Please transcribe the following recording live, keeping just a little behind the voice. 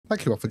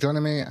Thank you all for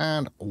joining me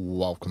and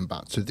welcome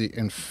back to the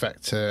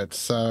Infected.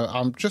 So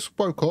I'm just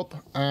woke up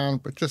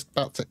and we're just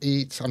about to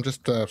eat. I'm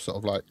just sort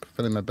of like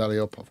filling my belly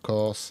up, of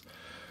course.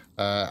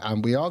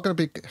 And we are going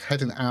to be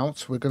heading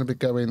out. We're going to be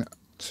going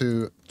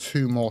to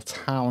 2 more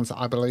towns,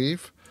 I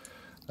believe.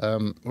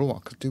 Oh, I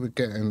could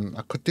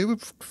do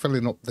with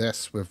filling up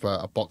this with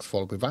a box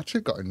full. We've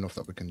actually got enough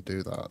that we can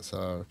do that.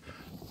 So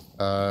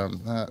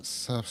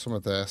let's have some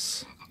of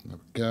this. There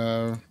we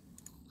go.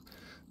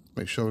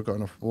 Make sure we've got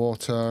enough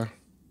water.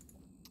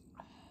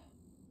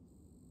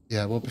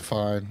 Yeah, we'll be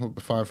fine. We'll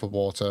be fine for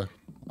water.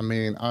 I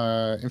mean,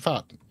 in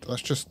fact,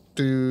 let's just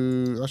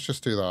do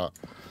that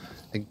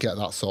and get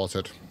that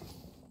sorted.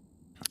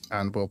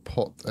 And we'll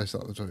put, is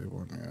that the dirty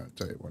one? Yeah,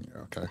 dirty one.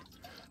 Yeah, okay.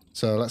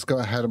 So let's go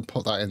ahead and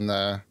put that in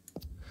there.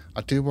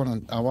 I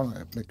want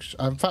to make sure,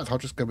 in fact, I'll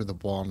just go with the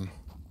 1.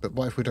 But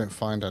what if we don't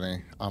find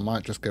any? I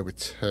might just go with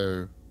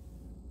 2.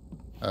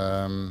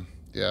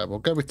 Yeah, we'll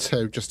go with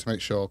 2 just to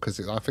make sure, because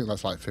I think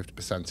that's like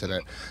 50% in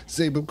it.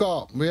 See,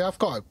 we have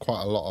got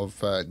quite a lot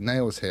of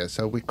nails here,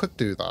 so we could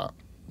do that.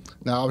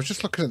 Now, I was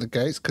just looking at the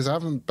gates because I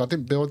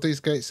didn't build these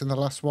gates in the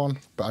last one,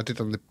 but I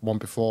did on the one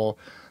before.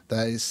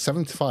 There is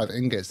 75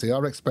 ingots. They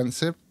are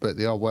expensive, but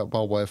they are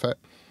well worth it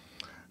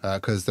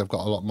because they've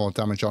got a lot more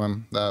damage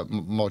on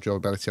them, more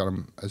durability on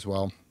them as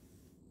well.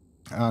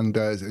 And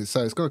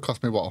so it's going to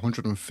cost me what,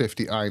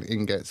 150 iron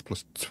ingots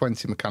plus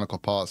 20 mechanical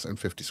parts and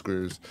 50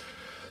 screws.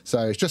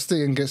 So it's just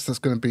the ingots that's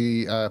going to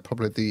be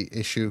probably the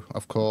issue,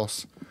 of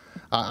course.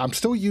 I'm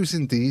still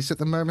using these at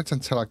the moment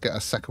until I get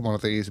a second one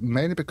of these,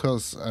 mainly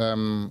because, I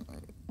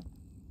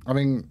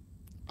mean,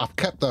 I've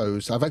kept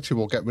those. I eventually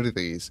will get rid of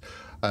these,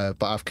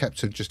 but I've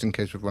kept them just in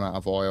case we've run out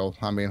of oil.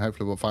 I mean,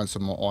 hopefully we'll find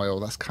some more oil.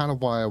 That's kind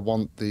of why I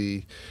want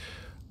the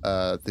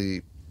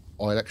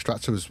oil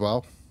extractor as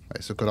well.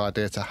 It's a good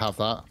idea to have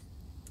that.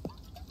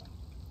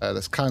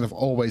 That's kind of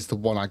always the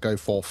one I go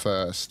for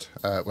first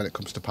when it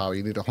comes to power.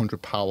 You need 100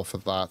 power for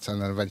that,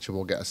 and then eventually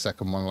we'll get a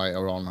second one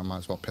later on. I might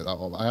as well pick that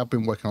up. I have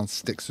been working on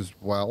sticks as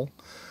well,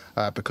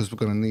 because we're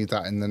going to need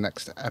that in the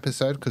next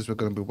episode, because we're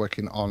going to be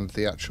working on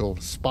the actual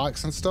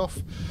spikes and stuff.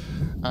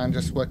 And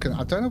just working,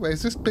 I don't know,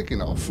 is this big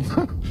enough?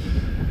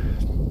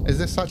 Is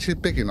this actually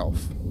big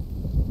enough?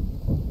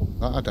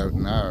 That I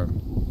don't know.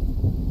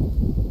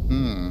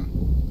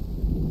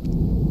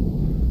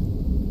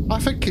 I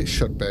think it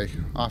should be.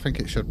 I think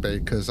it should be,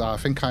 because I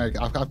think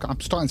I'm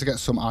starting to get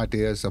some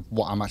ideas of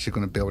what I'm actually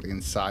going to build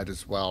inside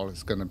as well.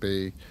 It's going to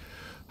be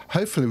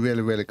hopefully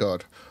really, really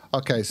good.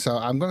 Okay, so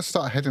I'm going to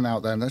start heading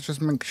out then. Let's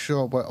just make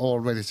sure we're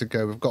all ready to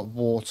go. We've got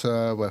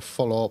water, we're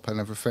full up and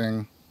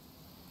everything.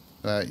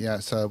 Yeah,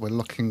 so we're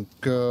looking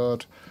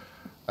good.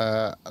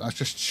 Let's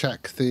just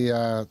check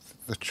the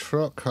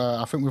truck.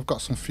 I think we've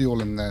got some fuel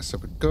in there, so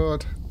we're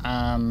good.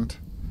 And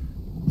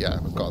yeah,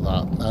 we've got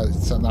that.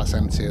 So that's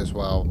empty as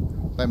well.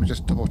 Let me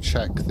just double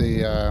check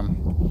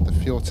the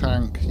fuel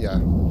tank. Yeah.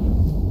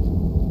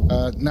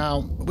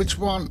 Now, which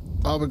one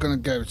are we going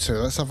to go to?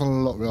 Let's have a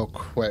look real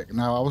quick.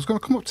 Now, I was going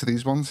to come up to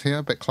these ones here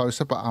a bit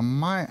closer, but I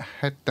might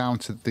head down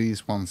to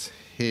these ones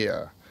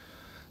here.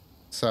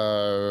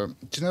 So,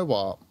 do you know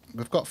what?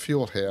 We've got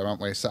fuel here,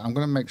 aren't we? So I'm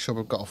going to make sure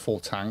we've got a full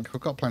tank.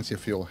 We've got plenty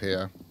of fuel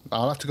here.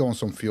 I'll have to go on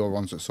some fuel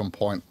runs at some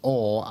point,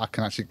 or I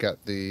can actually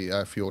get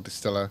the fuel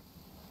distiller,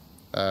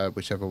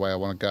 whichever way I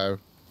want to go.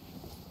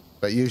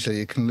 But usually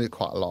you can loot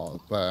quite a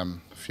lot of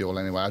fuel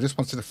anyway. I just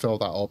wanted to fill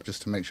that up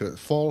just to make sure it's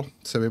full.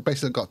 So we've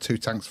basically got 2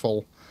 tanks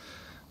full.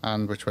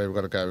 And which way we've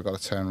got to go? We've got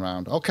to turn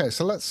around. Okay,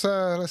 so let's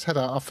head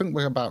out. I think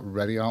we're about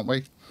ready, aren't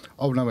we?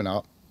 Oh, no, we're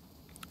not.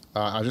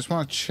 I just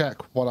want to check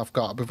what I've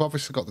got. We've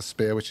obviously got the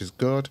spear, which is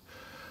good.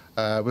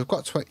 We've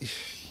got 20...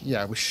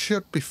 Yeah, we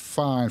should be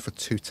fine for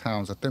 2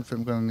 towns. I don't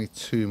think we're going to need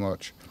too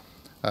much.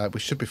 We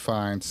should be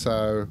fine.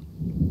 So...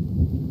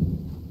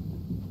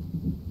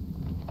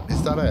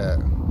 Is that it?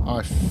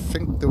 I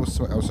think there was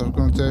something else I was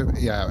going to do.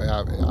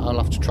 Yeah, I'll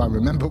have to try and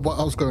remember what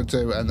I was going to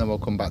do, and then we'll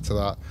come back to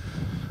that.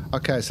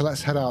 Okay, so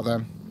let's head out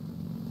then.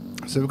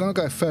 So we're going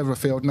to go further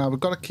afield. Now, we've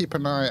got to keep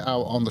an eye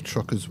out on the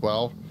truck as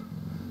well.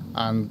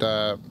 And,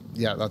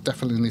 yeah, I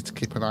definitely need to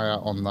keep an eye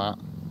out on that.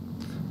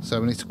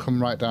 So we need to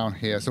come right down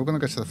here. So we're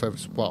going to go to the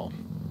furthest... Well,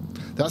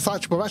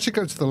 we're actually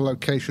going to the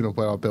location of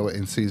where I built it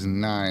in Season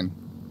 9.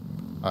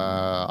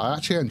 I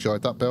actually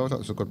enjoyed that build. That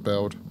was a good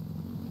build.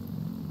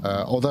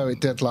 Although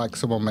it did, like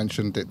someone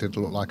mentioned, it did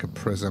look like a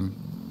prison.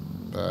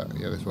 But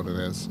yeah, that's what it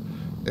is.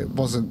 It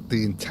wasn't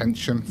the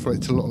intention for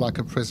it to look like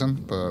a prison,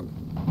 but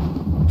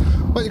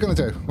what are you going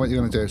to do? What are you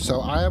going to do?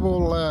 So I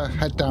will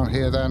head down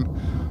here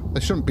then.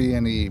 There shouldn't be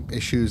any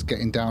issues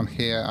getting down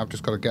here. I've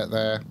just got to get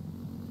there.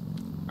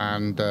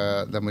 And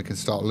then we can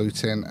start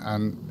looting.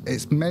 And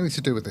it's mainly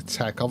to do with the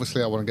tech.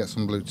 Obviously, I want to get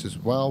some loot as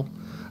well.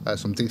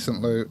 Some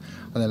decent loot,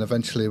 and then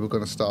eventually we're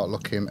going to start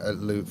looking at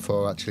loot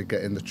for actually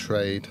getting the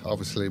trade,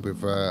 obviously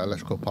with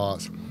electrical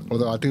parts.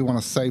 Although I do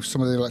want to save some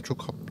of the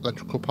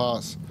electrical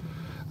parts,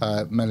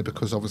 mainly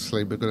because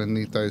obviously we're going to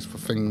need those for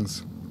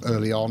things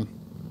early on,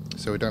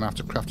 so we don't have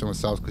to craft them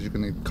ourselves, because you're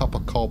going to need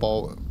copper,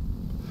 cobalt,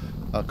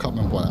 I can't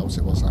remember what else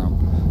it was now.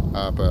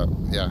 But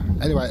yeah.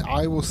 Anyway,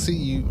 I will see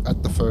you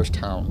at the first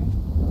town.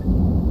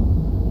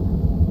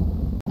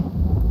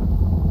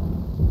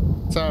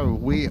 So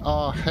we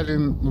are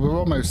heading, we're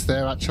almost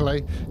there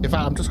actually. In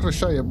fact, I'm just going to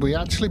show you, we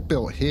actually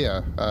built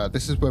here.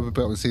 This is where we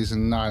built in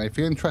Season 9. If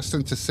you're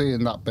interested to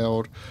seeing that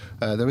build,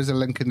 there is a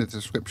link in the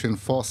description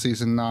for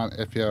Season 9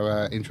 if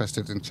you're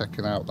interested in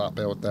checking out that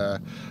build there.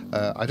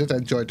 I did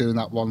enjoy doing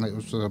that one. It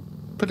was a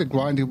pretty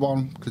grindy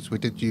one because we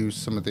did use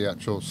some of the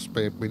actual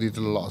speed. We needed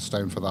a lot of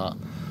stone for that.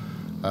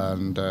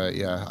 And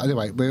yeah,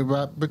 anyway,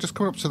 we're just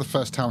coming up to the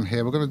first town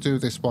here. We're going to do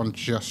this one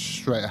just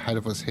straight ahead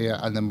of us here,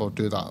 and then we'll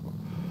do that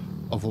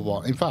other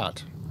one. In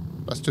fact,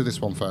 let's do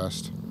this one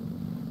first.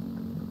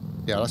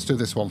 Yeah, let's do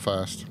this one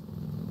first.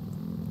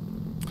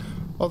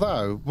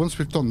 Although, once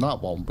we've done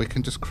that one, we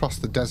can just cross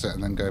the desert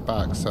and then go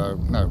back. So,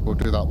 no, we'll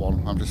do that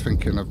one. I'm just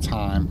thinking of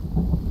time.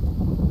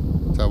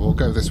 So we'll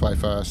go this way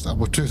first, and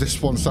we'll do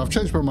this one. So I've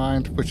changed my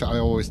mind, which I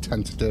always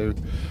tend to do,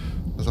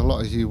 as a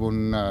lot of you will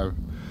know.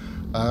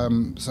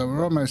 So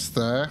we're almost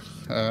there.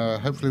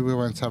 Hopefully we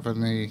won't have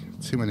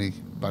too many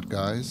bad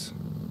guys.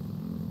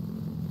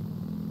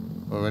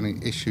 Or any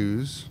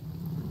issues.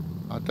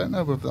 I don't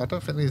know. I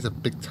don't think these are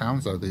big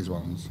towns though, these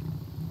ones.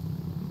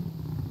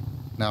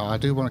 Now I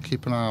do want to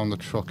keep an eye on the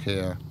truck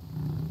here.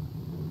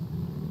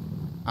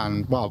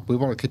 And well, we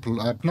want to keep.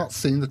 I've not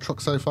seen the truck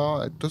so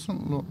far. It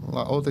doesn't look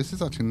like. Oh, this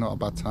is actually not a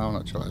bad town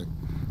actually.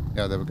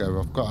 Yeah, there we go.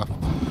 I've got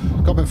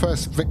my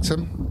first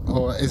victim,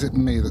 or is it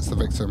me that's the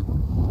victim?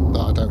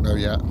 That I don't know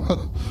yet.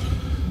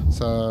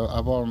 So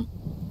I want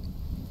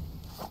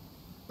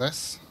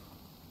this.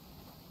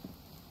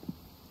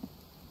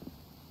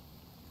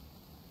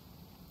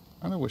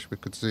 I wish we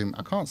could zoom.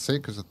 I can't see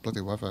because of the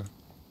bloody weather.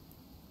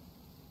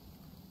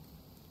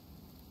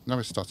 Now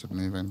it started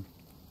moving.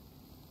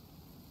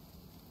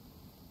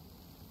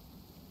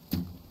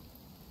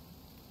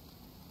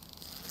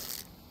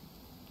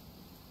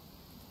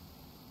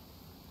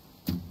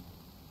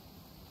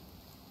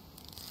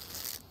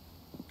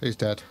 He's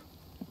dead.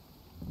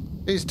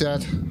 He's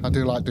dead. I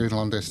do like doing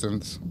long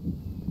distance.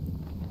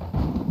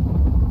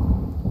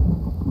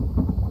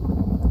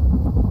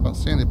 Can't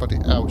see anybody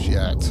else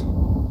yet.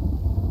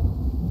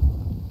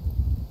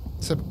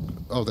 Except,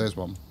 oh, there's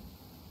one.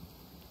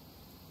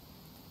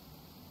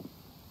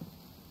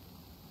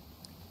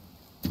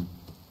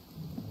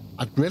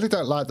 I really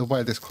don't like the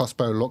way this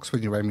crossbow looks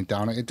when you're aiming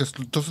down it. It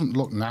just doesn't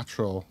look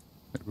natural.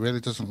 It really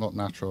doesn't look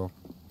natural.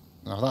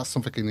 Now, that's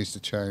something it needs to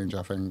change,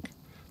 I think.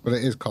 But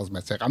it is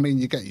cosmetic. I mean,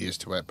 you get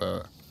used to it,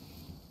 but...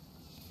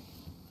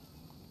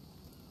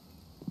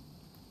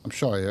 I'm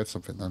sure I heard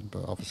something then,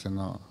 but obviously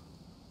not.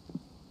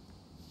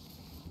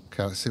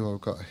 Okay, let's see what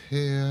we've got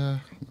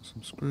here. Got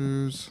some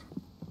screws.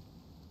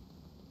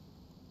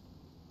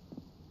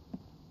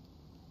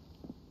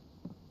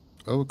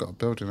 Oh, we've got a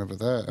building over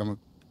there, and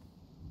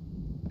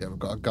we've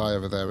got a guy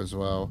over there as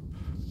well.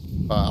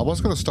 I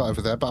was going to start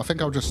over there, but I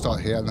think I'll just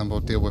start here, and then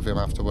we'll deal with him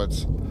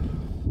afterwards.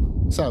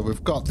 So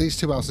we've got these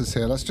two houses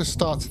here. Let's just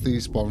start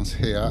these ones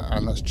here,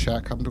 and let's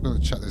check. I'm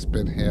going to check this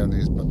bin here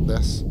and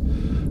this.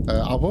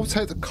 I will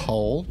take the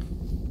coal,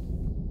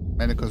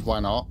 mainly because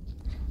why not?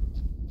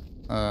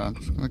 I'm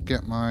just going to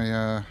get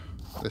my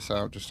this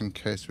out just in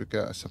case we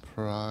get a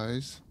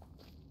surprise.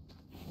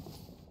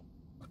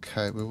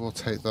 Okay, we will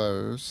take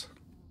those.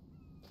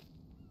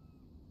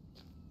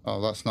 Oh,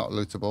 that's not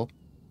lootable.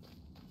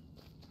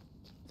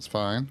 That's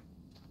fine.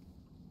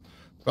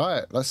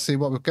 Right, let's see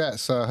what we get.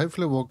 So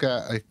hopefully we'll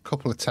get a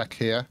couple of tech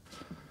here.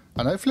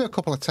 And hopefully a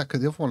couple of tech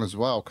of the other one as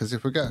well. Because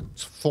if we get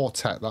 4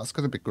 tech, that's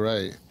going to be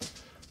great.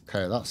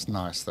 Okay, that's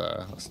nice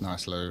there. That's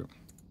nice loot.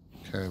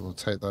 Okay, we'll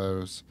take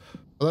those.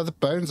 Although the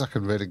bones I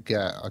can really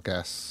get, I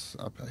guess.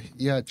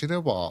 Yeah, do you know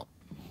what?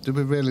 Do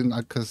we really...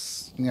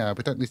 Because, yeah,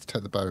 we don't need to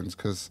take the bones.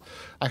 Because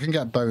I can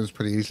get bones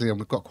pretty easily. And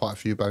we've got quite a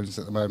few bones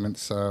at the moment.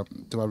 So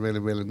do I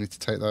really need to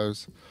take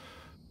those?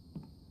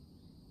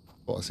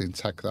 I seen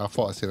tech there. I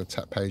thought I seen a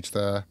tech page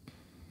there.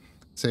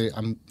 See,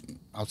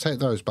 I'll take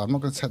those, but I'm not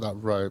going to take that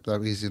rope.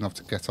 They're easy enough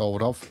to get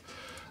hold of.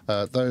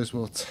 Those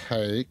will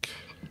take.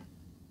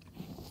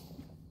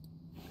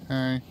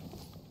 Okay.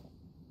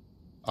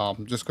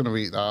 I'm just going to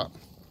eat that.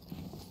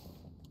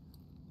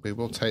 We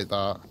will take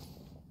that.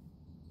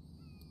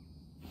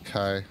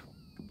 Okay.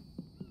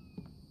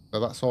 So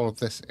that's all of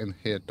this in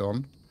here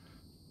done.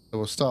 So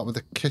we'll start with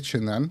the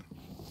kitchen then.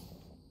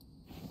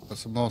 Got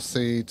some more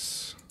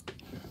seeds.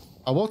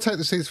 I will take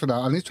the seeds for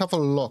now. I need to have a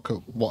look at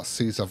what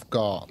seeds I've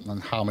got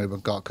and how many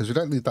we've got, because we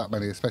don't need that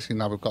many, especially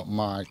now we've got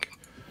Mike.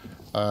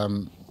 I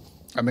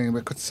mean,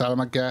 we could sell him,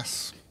 I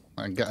guess,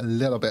 and get a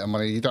little bit of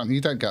money. You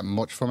don't get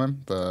much from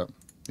him, but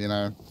you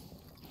know,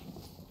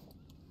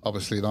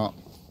 obviously not.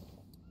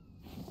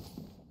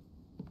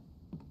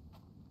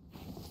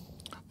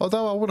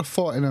 Although I would have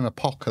thought in an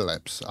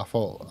apocalypse, I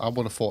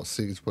would have thought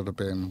seeds would have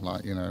been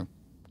like, you know,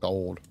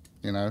 gold.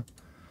 You know,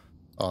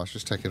 oh, let's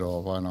just take it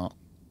all. Why not?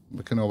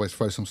 We can always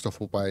throw some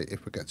stuff away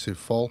if we get too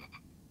full.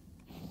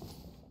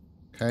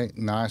 Okay,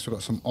 nice. We've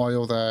got some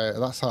oil there.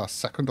 That's our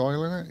second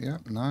oil in it. Yeah,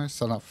 nice.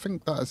 And I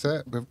think that is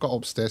it. We've got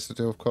upstairs to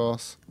do, of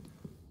course.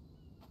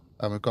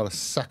 And we've got a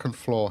second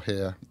floor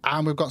here.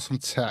 And we've got some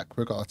tech.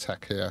 We've got a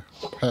tech here.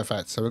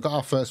 Perfect. So we've got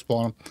our first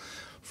one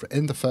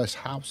in the first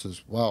house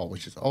as well,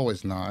 which is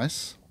always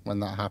nice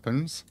when that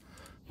happens.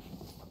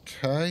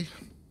 Okay.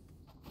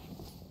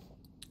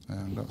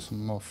 And got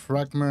some more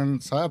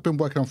fragments. I have been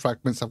working on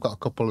fragments. I've got a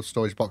couple of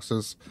storage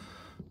boxes.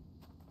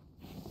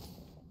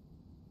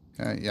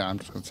 Okay, yeah, I'm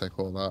just going to take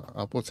all that.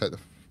 I will take the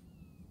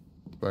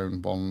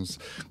bone ones.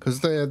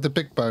 Because they're the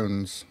big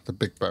bones. The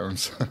big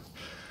bones.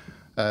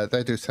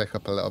 They do take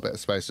up a little bit of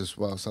space as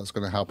well, so that's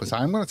going to help us.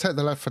 I'm going to take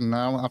the lead for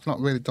now. I've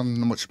not really done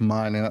much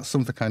mining. That's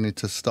something I need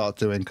to start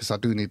doing because I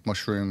do need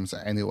mushrooms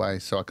anyway,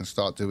 so I can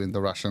start doing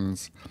the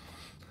rations.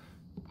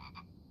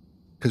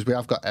 Because we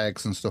have got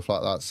eggs and stuff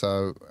like that,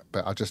 so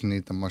but I just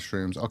need the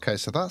mushrooms. Okay,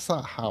 so that's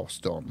that house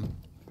done.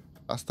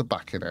 That's the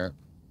back in it.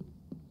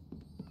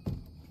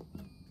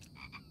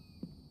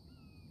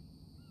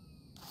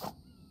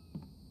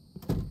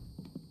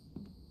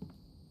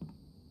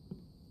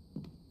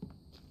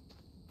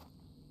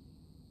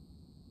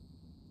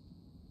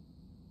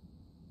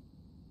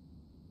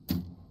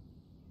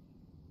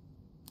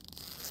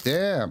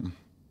 Damn.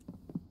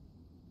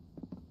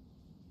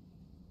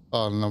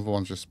 Oh, another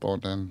one's just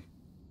spawned in.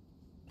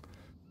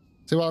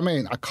 See what I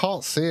mean? I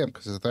can't see him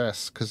because of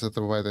this, because of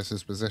the way this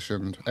is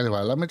positioned.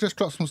 Anyway, let me just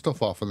drop some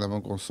stuff off and then we'll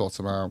go sort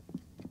them out.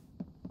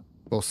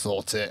 We'll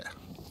sort it.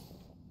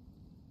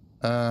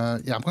 Yeah,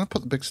 I'm going to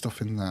put the big stuff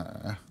in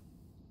there.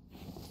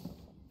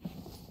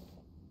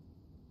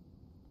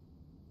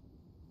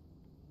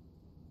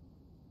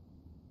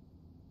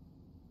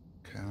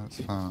 Okay,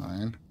 that's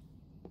fine.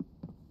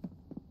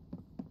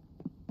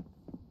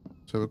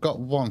 So we've got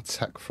one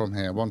tech from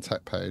here, one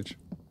tech page.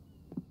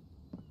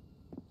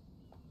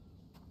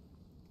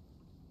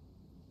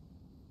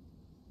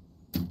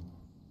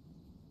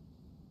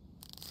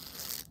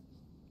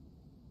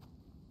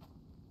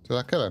 Did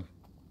I kill him?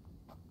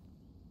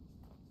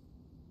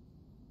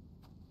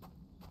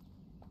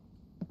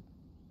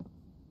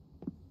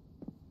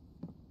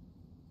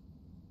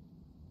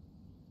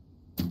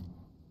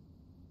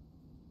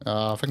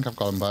 I think I've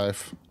got them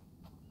both.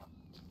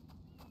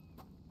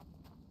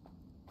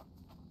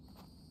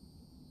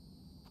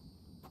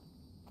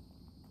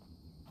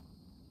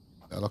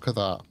 Yeah, look at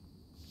that.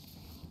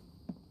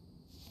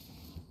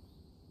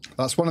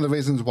 That's one of the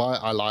reasons why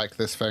I like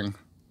this thing,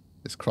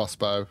 this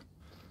crossbow.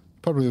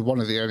 Probably one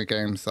of the only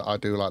games that I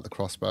do like the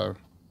crossbow.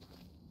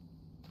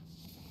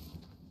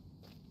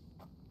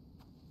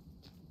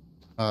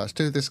 Let's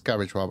do this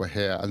garage while we're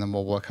here, and then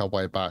we'll work our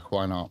way back.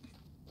 Why not?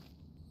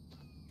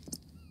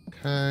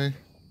 Okay.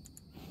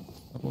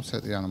 We'll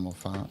take the animal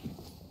fat.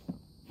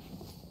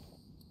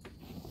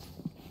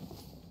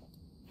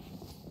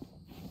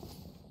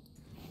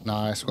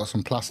 Nice. Got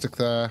some plastic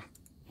there.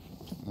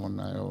 More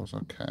nails.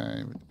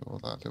 Okay. We did all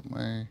that, didn't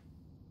we?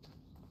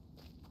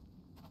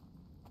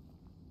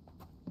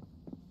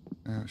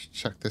 Let's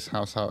check this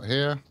house out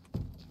here.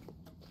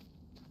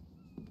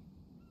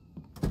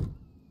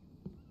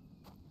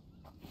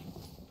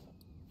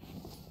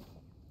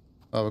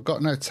 Oh, we've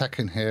got no tech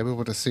in here. We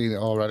would have seen it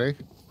already.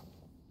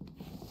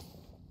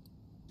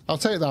 I'll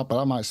take that, but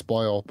I might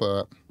spoil,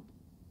 but...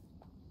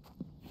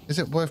 Is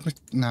it worth me?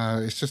 No,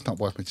 it's just not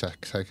worth me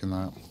taking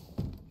that.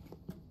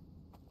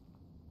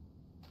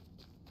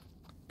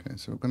 Okay,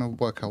 so we're going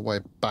to work our way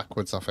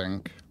backwards, I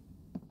think.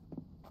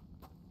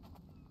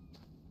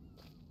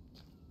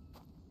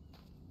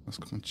 Let's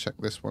come and check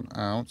this one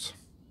out.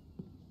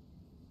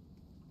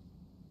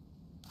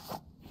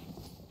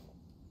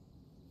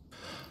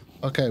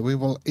 Okay, we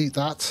will eat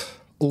that.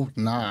 Oh,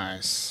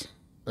 nice.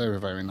 Very,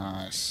 very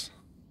nice.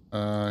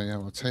 Yeah,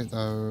 we'll take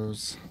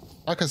those.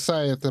 Like I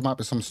say, there might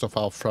be some stuff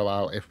I'll throw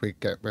out if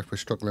we're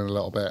struggling a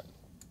little bit.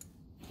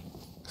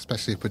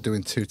 Especially if we're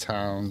doing 2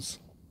 towns.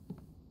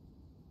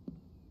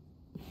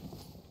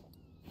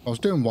 I was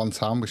doing 1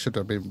 town, we should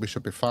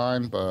be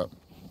fine, but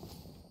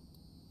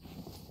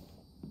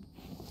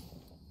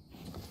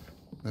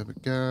there we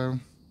go.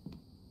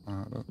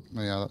 Alright,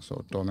 yeah, that's sort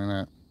of done, isn't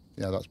it?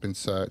 Yeah, that's been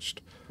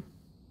searched.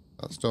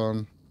 That's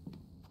done.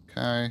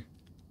 Okay.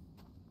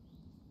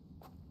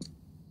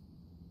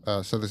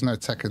 So there's no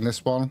tech in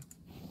this one.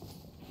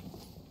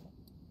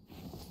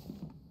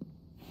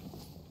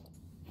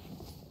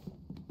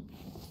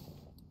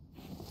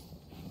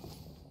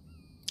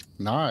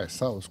 Nice,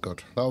 that was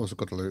good. That was a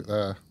good loot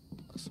there.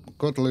 That's some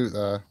good loot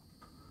there.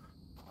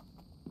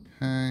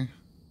 Okay.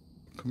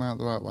 Come out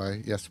the right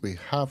way. Yes, we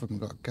have. And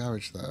we've got a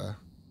garage there.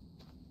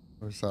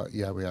 Or is that?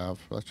 Yeah, we have.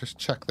 Let's just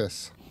check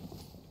this.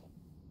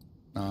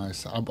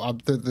 Nice.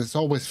 There's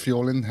always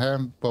fuel in here.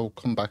 We'll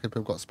come back if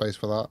we've got space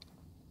for that.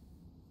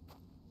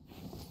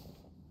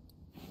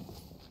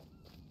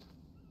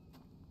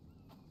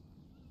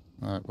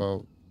 Right,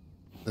 well,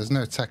 there's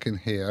no tech in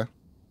here.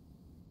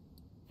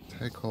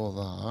 Take all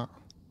that.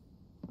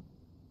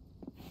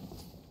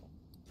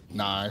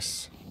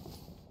 Nice.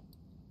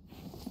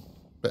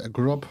 Bit of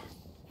grub.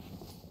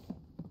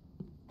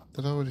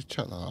 Did I already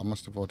check that? I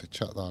must have already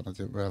checked that and I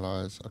didn't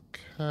realise.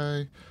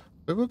 Okay.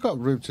 But we've got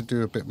room to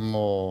do a bit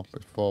more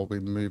before we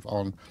move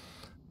on.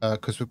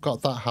 Because we've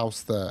got that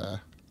house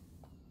there.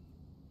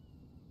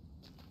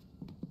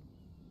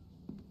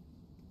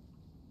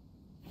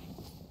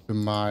 we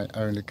might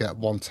only get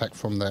one tech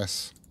from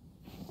this.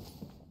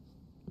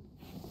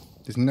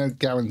 There's no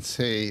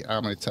guarantee how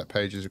many tech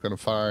pages you're going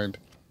to find.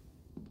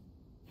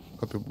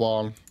 Could be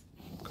one,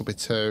 could be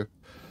two.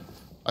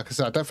 Like I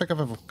said, I don't think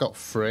I've ever got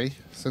 3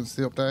 since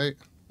the update.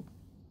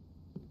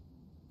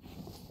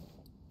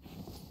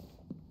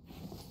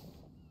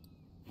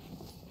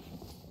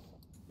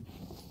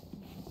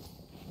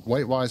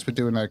 Weight-wise, we're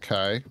doing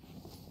okay.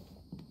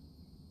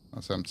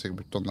 That's empty.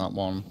 We've done that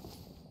one.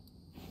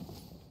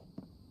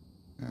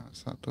 Yeah,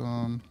 is that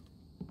done?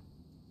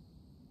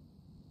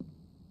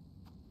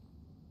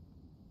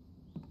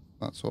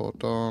 That's all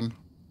done.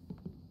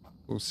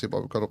 We'll see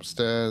what we've got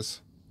upstairs.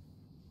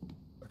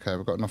 Okay,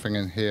 we've got nothing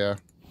in here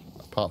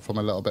apart from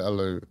a little bit of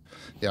loot.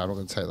 Yeah, I'm not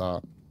going to take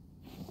that.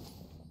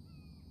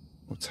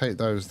 We'll take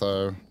those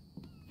though.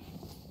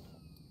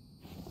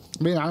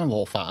 I mean,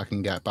 animal fat I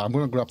can get, but I'm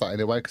going to grab that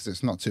anyway because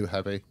it's not too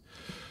heavy.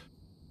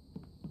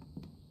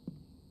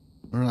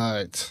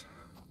 Right.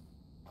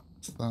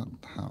 Is that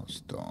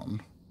house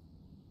done?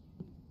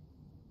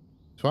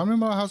 Do I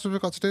remember what houses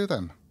we've got to do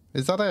then?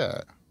 Is that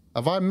it?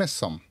 Have I missed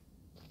some?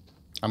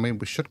 I mean,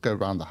 we should go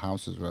around the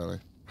houses, really.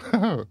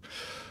 I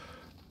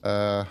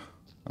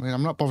mean,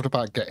 I'm not bothered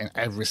about getting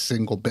every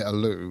single bit of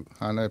loot.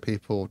 I know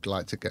people would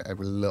like to get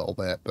every little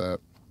bit,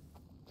 but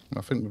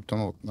I think we've done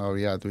all... Oh,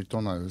 yeah, we've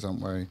done those,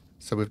 haven't we?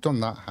 So we've done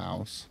that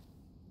house.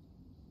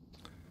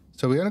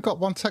 So we only got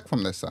 1 tech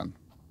from this, then.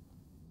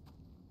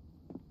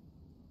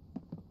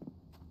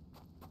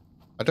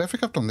 I don't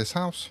think I've done this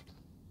house.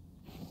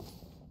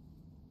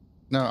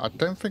 No, I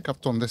don't think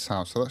I've done this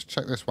house, so let's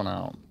check this one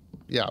out.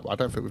 Yeah, I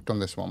don't think we've done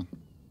this one.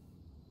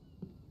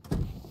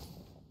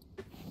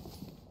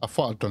 I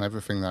thought I'd done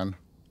everything then.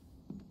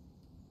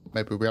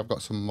 Maybe we have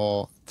got some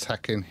more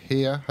tech in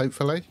here,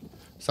 hopefully.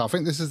 So I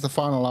think this is the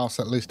final house,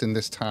 at least in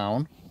this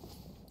town.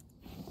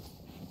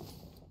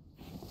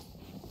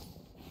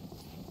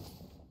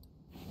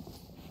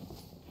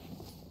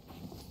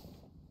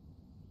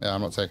 Yeah,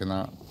 I'm not taking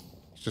that.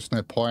 It's just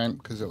no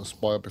point, because it will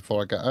spoil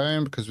before I get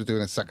home, because we're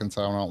doing a second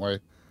town, aren't we?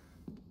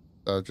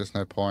 So just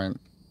no point.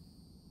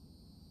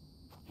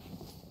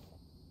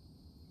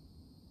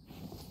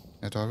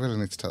 Yeah, do I really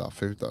need to take that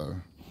food, though?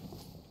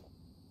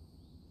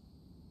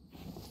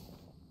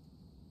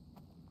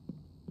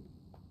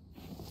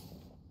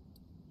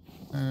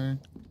 Okay.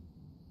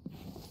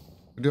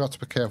 We do have to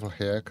be careful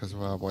here because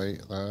of our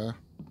weight there.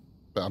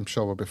 But I'm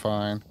sure we'll be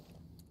fine.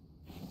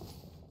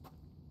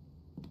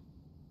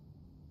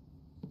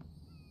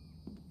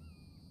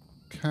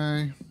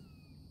 Okay.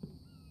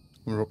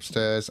 We're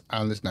upstairs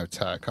and there's no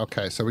tech.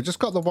 Okay, so we just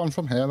got the one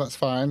from here. That's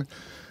fine.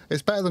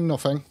 It's better than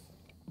nothing.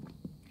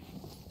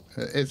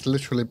 It's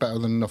literally better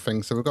than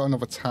nothing. So we've got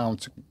another town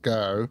to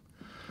go.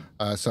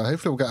 So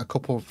hopefully we'll get a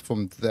couple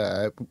from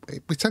there.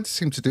 We tend to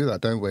seem to do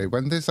that, don't we?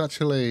 When there's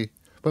actually...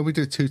 When we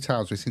do 2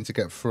 towns, we seem to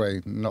get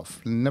 3.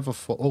 Never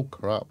 4. Oh,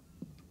 crap.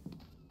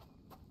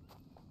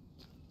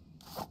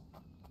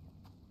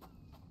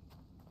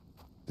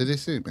 Did he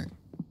see me?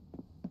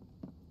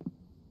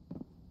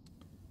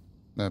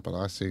 No, but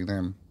I seen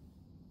him.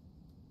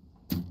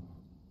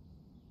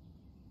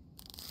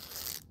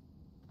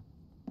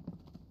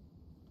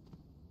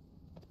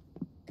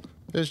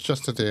 It's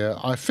just a deer.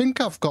 I think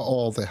I've got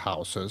all the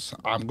houses.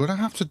 I'm going to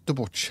have to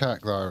double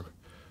check, though.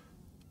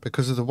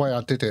 Because of the way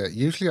I did it.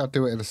 Usually I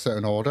do it in a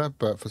certain order,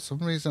 but for some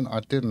reason I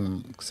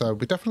didn't. So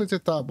we definitely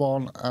did that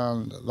one,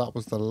 and that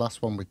was the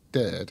last one we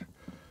did.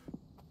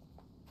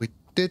 We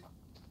did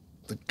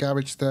the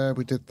garage there,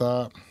 we did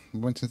that.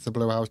 We went into the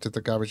blue house, did the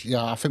garage.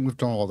 Yeah, I think we've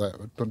done all that.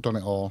 We've done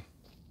it all.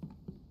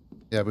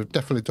 Yeah, we've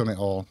definitely done it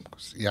all.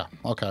 Yeah,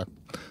 okay.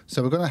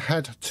 So we're going to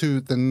head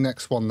to the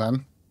next one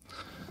then.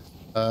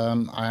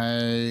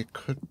 I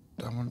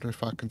wonder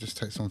if I can just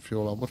take some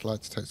fuel. I would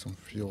like to take some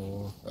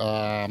fuel.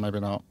 Maybe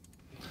not.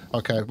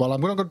 Okay, well,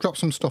 I'm going to go drop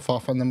some stuff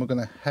off and then we're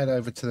going to head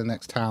over to the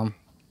next town.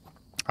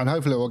 And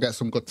hopefully we'll get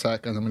some good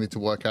tech and then we need to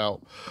work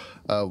out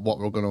what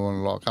we're going to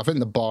unlock. I think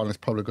the barn is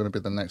probably going to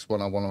be the next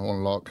one I want to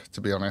unlock, to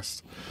be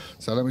honest.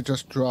 So let me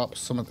just drop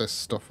some of this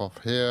stuff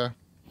off here.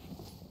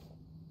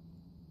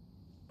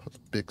 Put the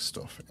big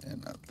stuff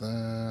in at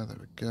there. There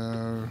we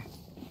go.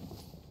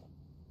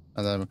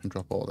 And then we can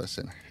drop all this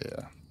in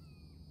here.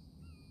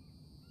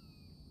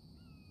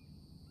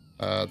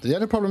 The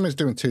only problem is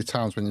doing 2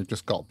 towns when you've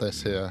just got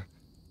this here.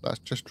 Let's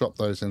just drop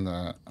those in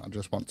there. I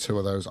just want 2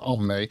 of those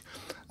on me.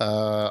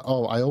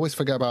 Oh, I always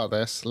forget about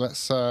this.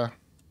 Let's...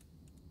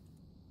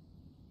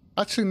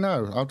 Actually,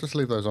 no. I'll just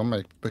leave those on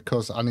me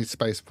because I need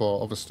space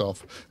for other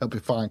stuff. It'll be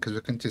fine because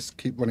we can just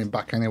keep running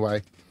back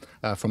anyway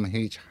from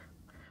each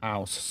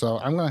house. So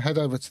I'm going to head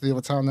over to the other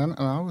town then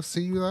and I will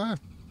see you there.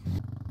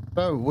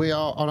 So we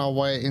are on our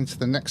way into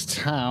the next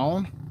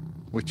town,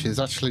 which is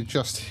actually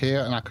just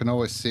here, and I can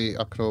already see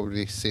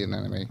an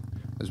enemy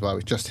as well.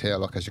 It's just here,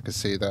 look, as you can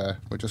see there.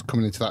 We're just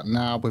coming into that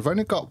now. We've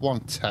only got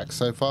 1 tech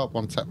so far,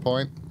 1 tech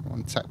point,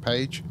 1 tech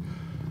page.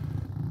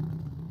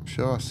 I'm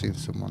sure I've seen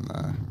someone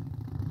there.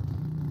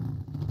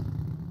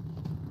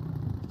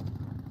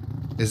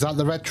 Is that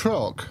the red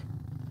truck?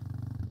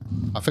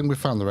 I think we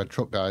found the red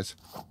truck, guys.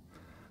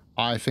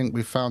 I think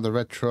we found the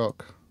red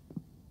truck.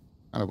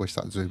 And I wish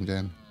that zoomed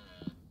in.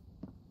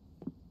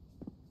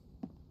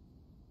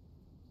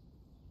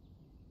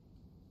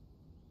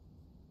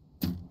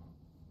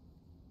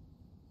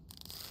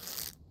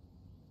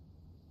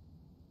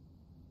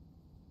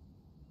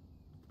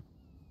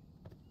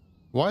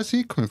 Why is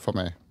he coming for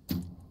me?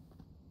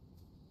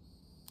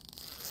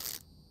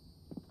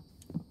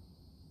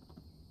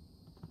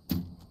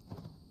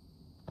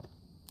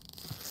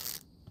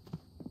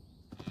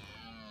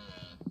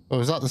 Oh,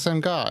 is that the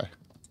same guy?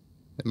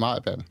 It might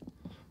have been.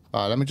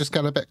 Alright, let me just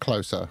get a bit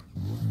closer.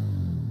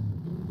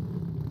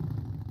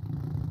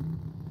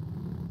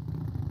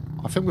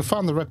 I think we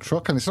found the red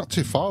truck and it's not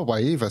too far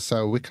away either,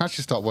 so we can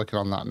actually start working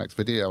on that next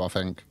video, I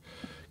think.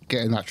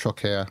 Getting that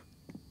truck here.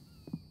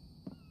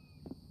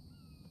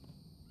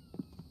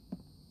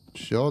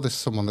 Sure, there's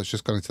someone that's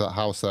just going into that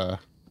house there.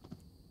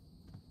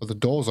 But the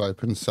door's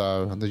open,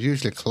 so and they're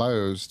usually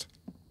closed.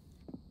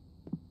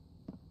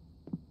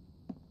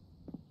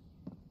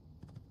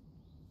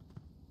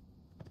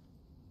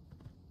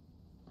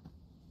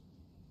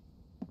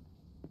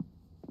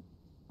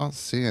 Can't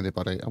see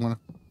anybody. I'm gonna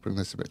bring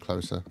this a bit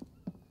closer.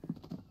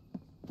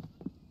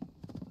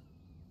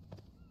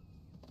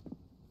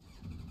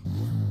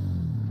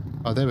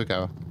 Oh, there we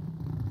go.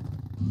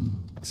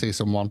 See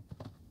someone.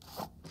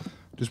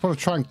 Just want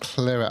to try and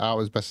clear it out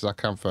as best as I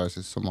can first.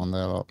 There's someone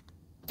there, look.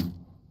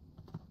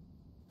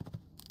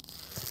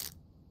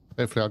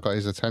 Hopefully I got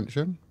his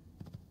attention.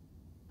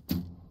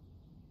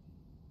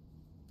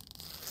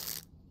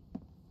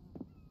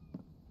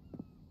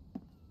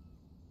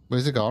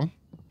 Where's he gone?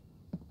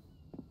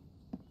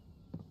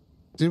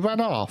 He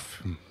ran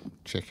off.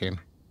 Chicken.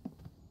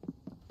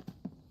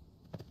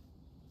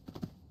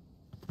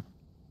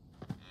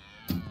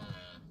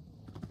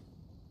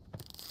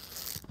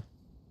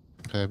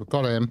 Okay, we've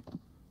got him.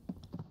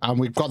 And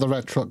we've got the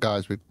red truck,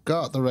 guys. We've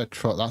got the red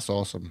truck. That's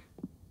awesome.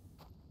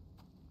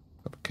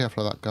 But be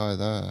careful of that guy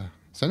there.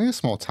 It's only a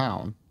small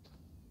town.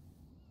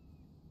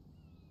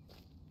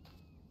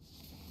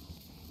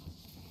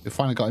 We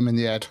finally got him in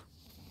the head.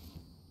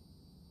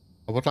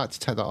 I would like to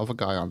take that other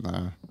guy on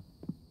there.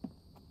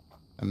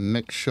 And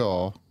make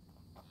sure.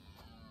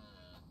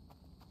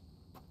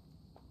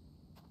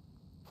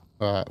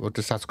 Alright, we'll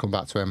just have to come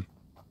back to him.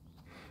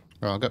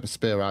 Alright, I'll get the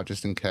spear out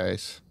just in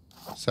case.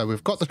 So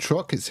we've got the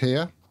truck, it's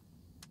here.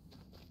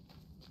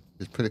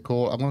 It's pretty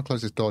cool. I'm going to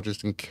close this door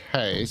just in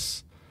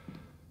case.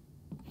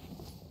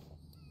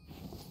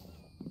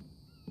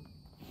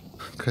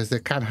 Because they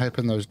can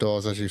open those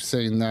doors as you've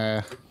seen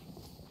there.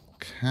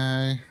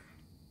 Okay.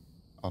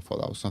 I thought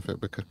that was something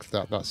because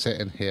that's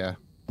it in here.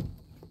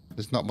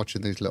 There's not much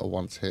in these little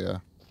ones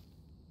here.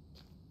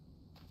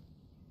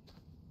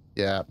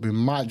 Yeah,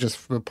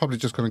 we're probably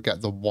just going to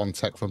get the one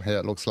tech from here,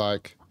 it looks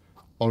like.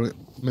 Or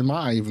we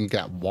might even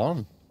get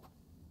one.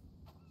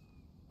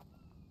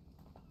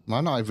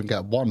 Might not even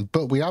get one,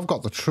 but we have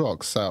got the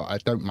truck, so I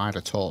don't mind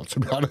at all, to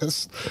be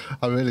honest.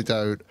 I really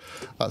don't.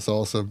 That's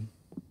awesome.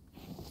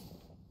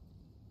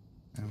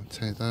 And we'll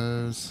take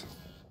those.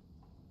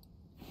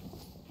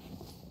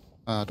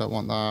 I don't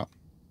want that.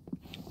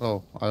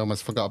 Oh, I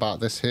almost forgot about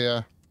this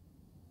here.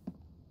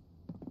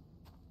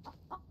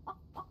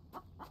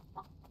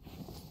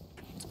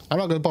 I'm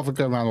not going to bother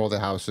going around all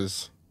the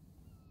houses.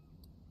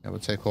 Yeah,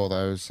 we'll take all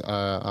those.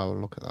 I'll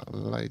look at that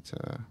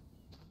later.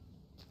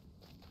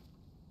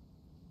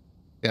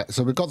 Yeah,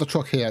 so we've got the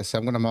truck here, so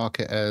I'm going to mark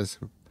it as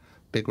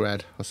big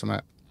red or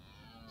something.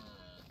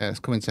 Yeah, let's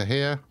come into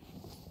here.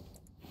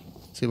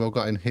 See what we've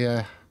got in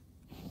here.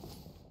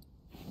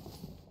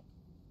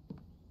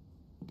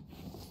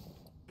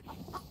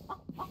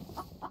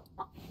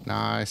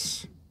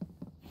 Nice.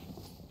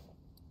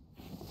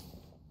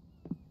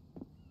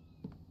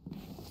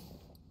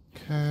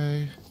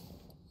 Okay.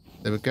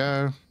 There we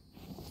go.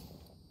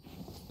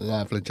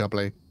 Lovely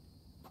jubbly.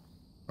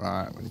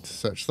 Right, we need to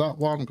search that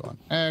one. Got an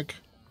egg.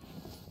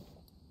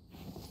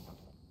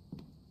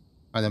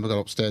 And then we've got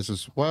upstairs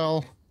as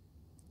well.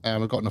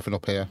 And we've got nothing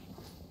up here.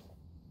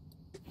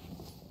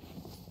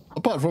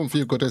 Apart from a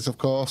few goodies, of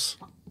course.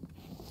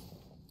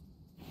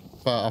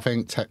 But I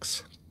think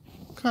tech's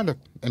kind of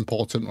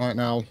important right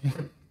now.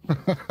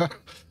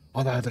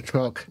 Although the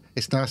truck,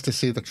 it's nice to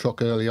see the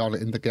truck early on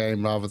in the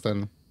game rather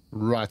than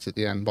right at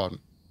the end one.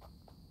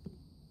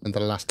 In the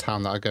last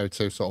town that I go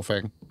to, sort of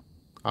thing.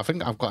 I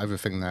think I've got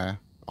everything there.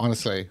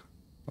 Honestly,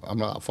 I'm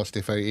not that fussed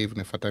even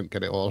if I don't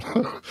get it all.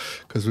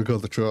 Because we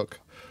got the truck.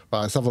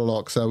 Right, let's have a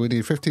look. So we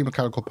need 15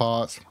 mechanical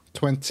parts,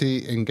 20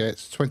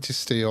 ingots, 20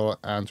 steel,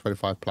 and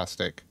 25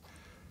 plastic.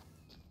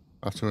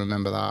 I have to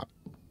remember that.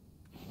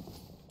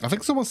 I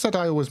think someone said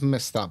I always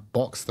miss that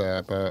box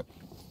there, but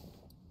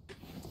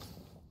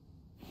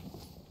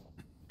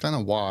don't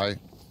know why.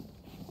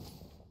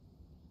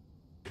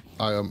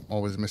 I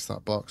always miss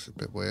that box. It's a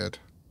bit weird.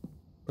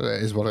 But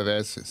it is what it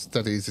is. It's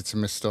dead easy to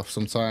miss stuff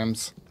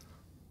sometimes.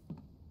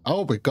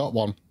 Oh, we got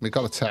one. We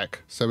got a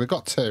tech. So we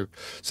got two.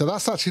 So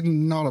that's actually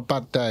not a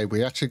bad day.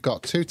 We actually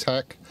got two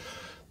tech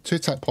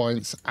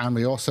points, and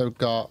we've also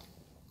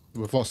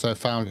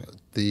found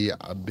the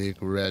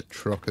big red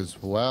truck as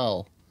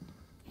well.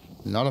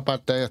 Not a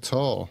bad day at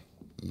all.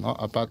 Not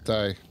a bad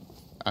day.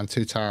 And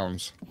 2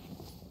 towns.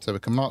 So we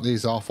can mark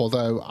these off,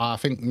 although I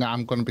think now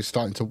I'm going to be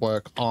starting to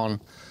work on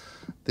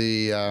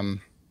the...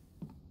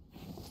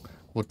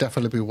 we'll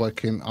definitely be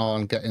working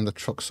on getting the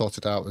truck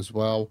sorted out as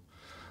well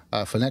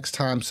for next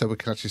time, so we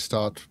can actually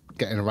start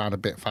getting around a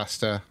bit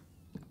faster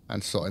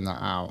and sorting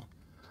that out.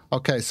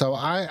 Okay, so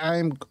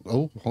I'm...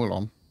 Oh, hold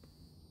on.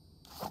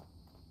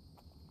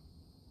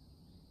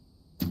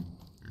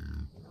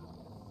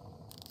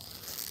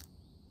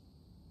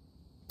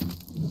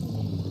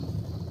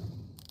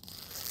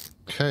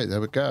 Okay,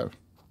 there we go.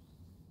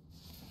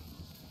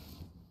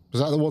 Was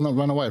that the one that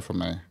ran away from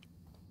me?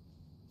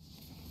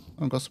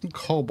 I've got some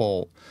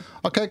cobalt.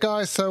 Okay,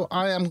 guys, so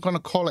I am going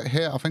to call it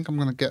here. I think I'm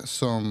going to get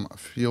some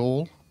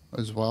fuel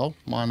as well.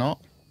 Why not?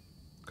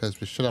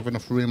 Because we should have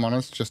enough room on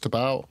us, just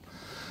about.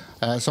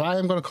 So I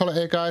am going to call it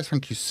here, guys.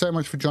 Thank you so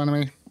much for joining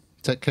me.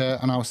 Take care,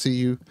 and I'll see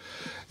you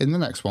in the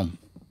next one.